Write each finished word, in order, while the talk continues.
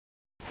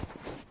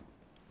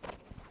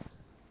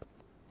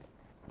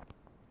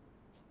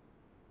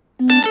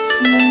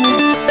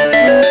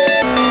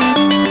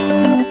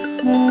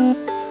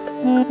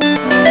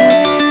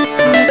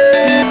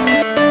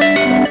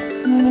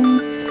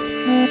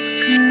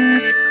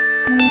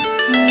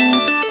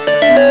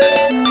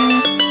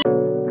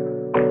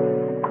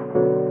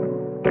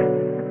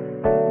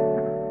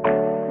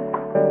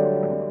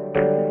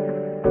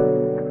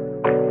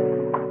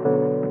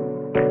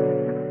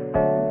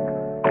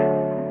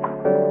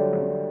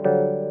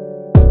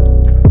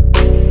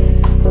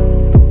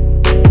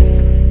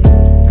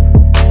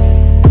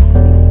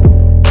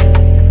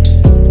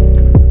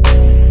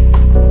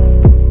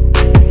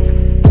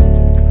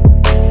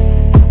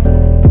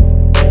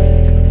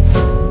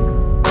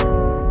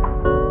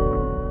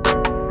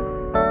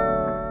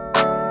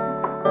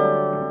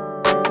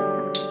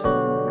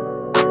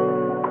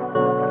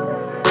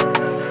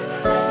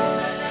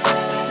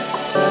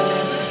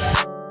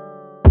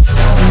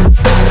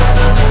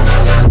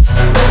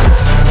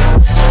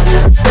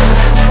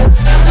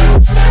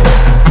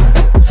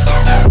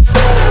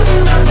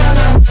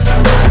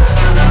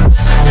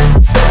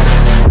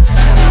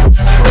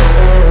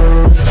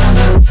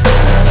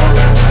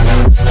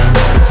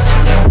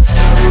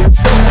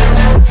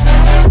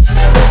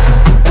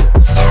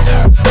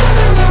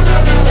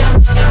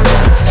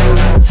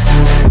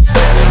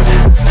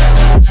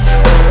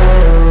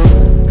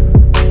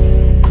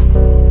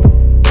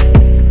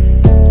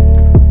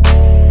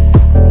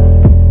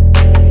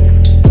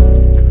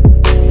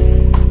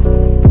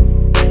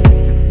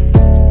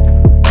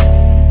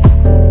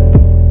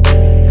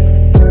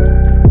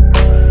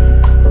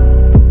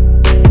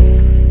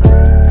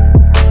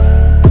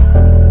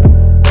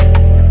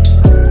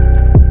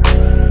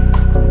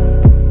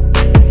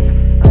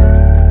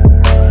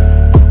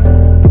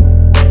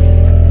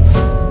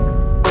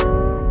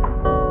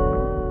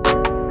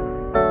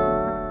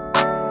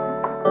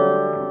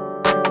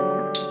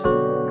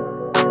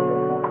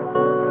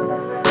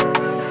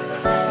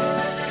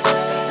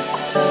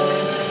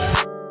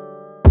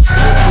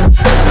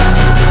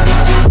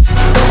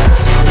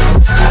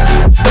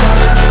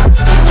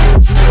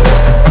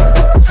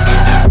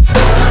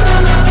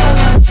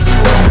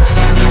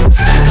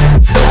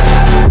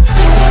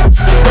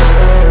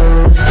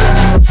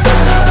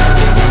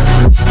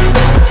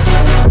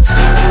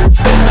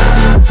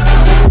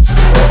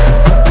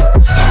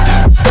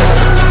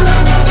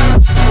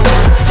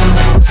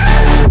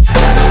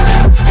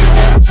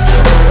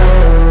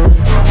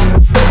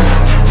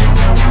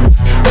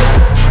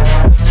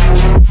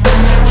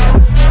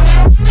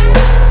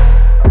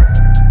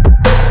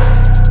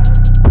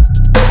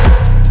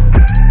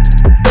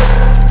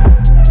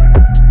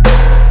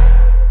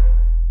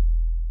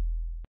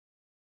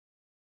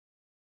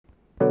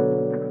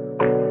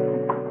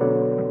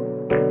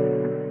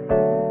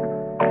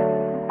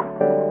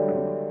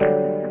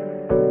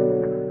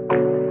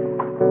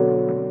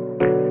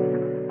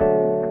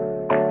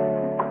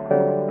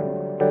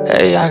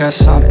I got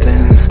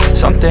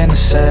something to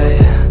say.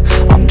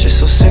 I'm just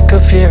so sick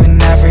of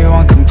hearing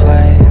everyone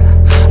complain.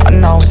 I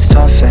know it's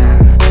tough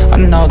and I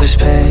know there's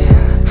pain,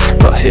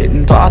 but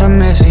hitting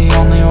bottom is the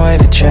only way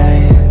to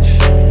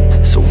change.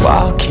 So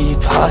I'll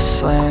keep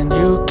hustling,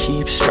 you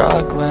keep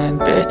struggling.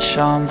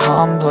 Bitch, I'm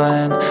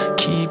humbling,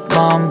 keep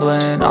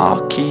mumbling.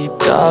 I'll keep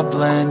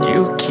doubling,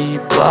 you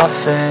keep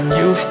bluffing.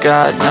 You've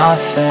got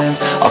nothing,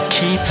 I'll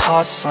keep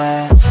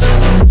hustling.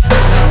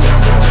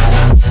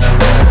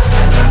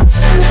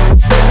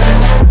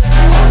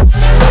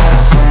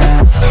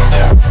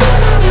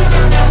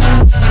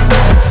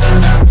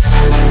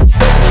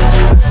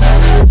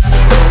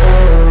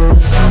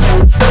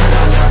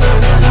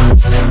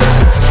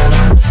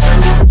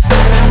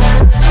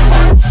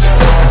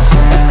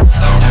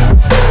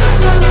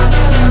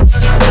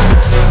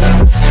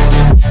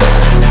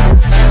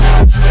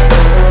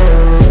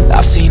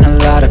 I've seen a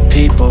lot of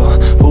people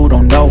who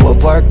don't know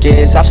what work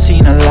is. I've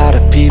seen a lot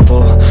of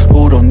people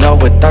who don't know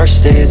what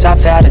thirst is.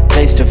 I've had a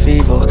taste of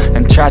evil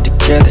and tried to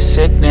cure the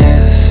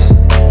sickness,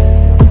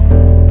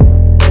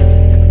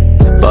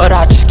 but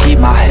I just keep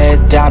my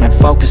head down and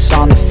focus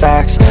on the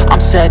facts.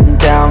 I'm setting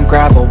down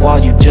gravel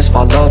while you just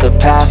follow the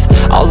path.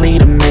 I'll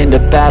lead them into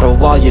battle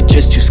while you're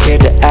just too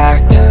scared to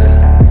act.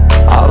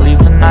 I'll leave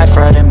the knife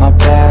right in my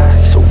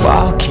back. So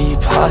I'll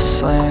keep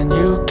hustling,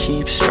 you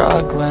keep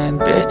struggling.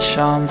 Bitch,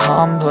 I'm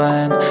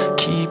humbling,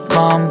 keep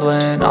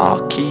mumbling.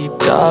 I'll keep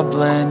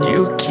doubling,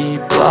 you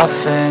keep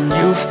bluffing.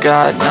 You've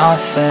got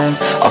nothing,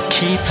 I'll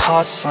keep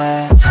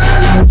hustling.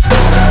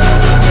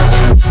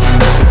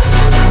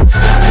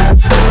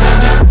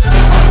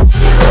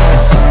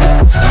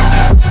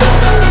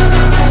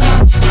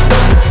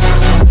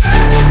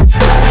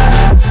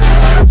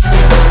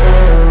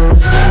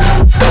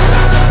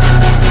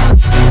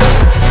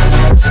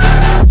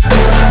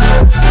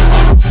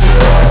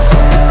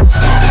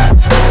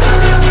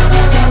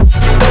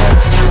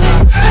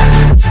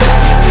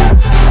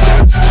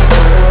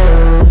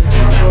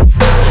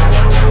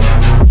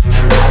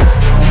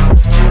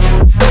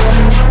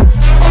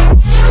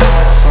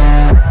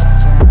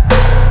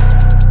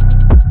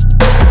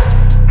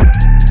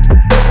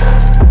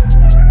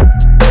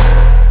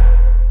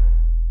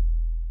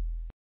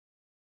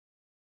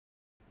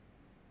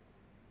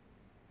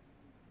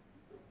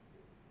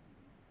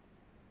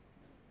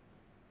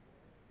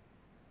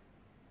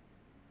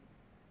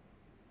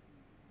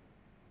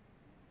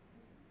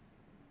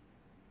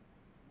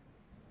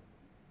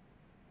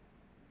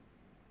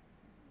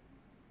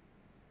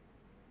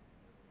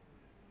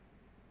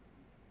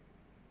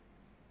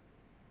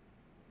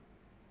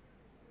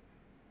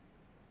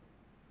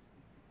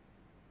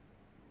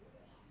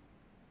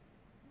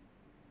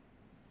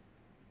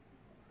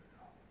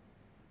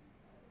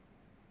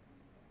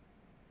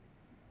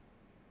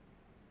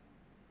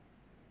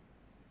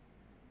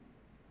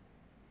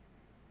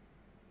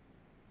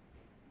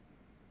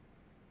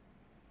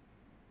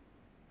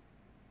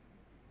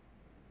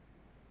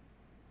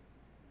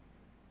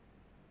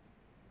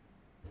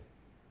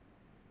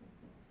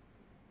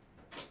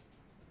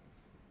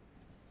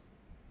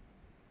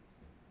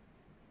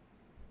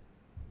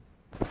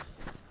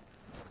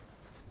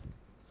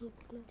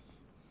 Not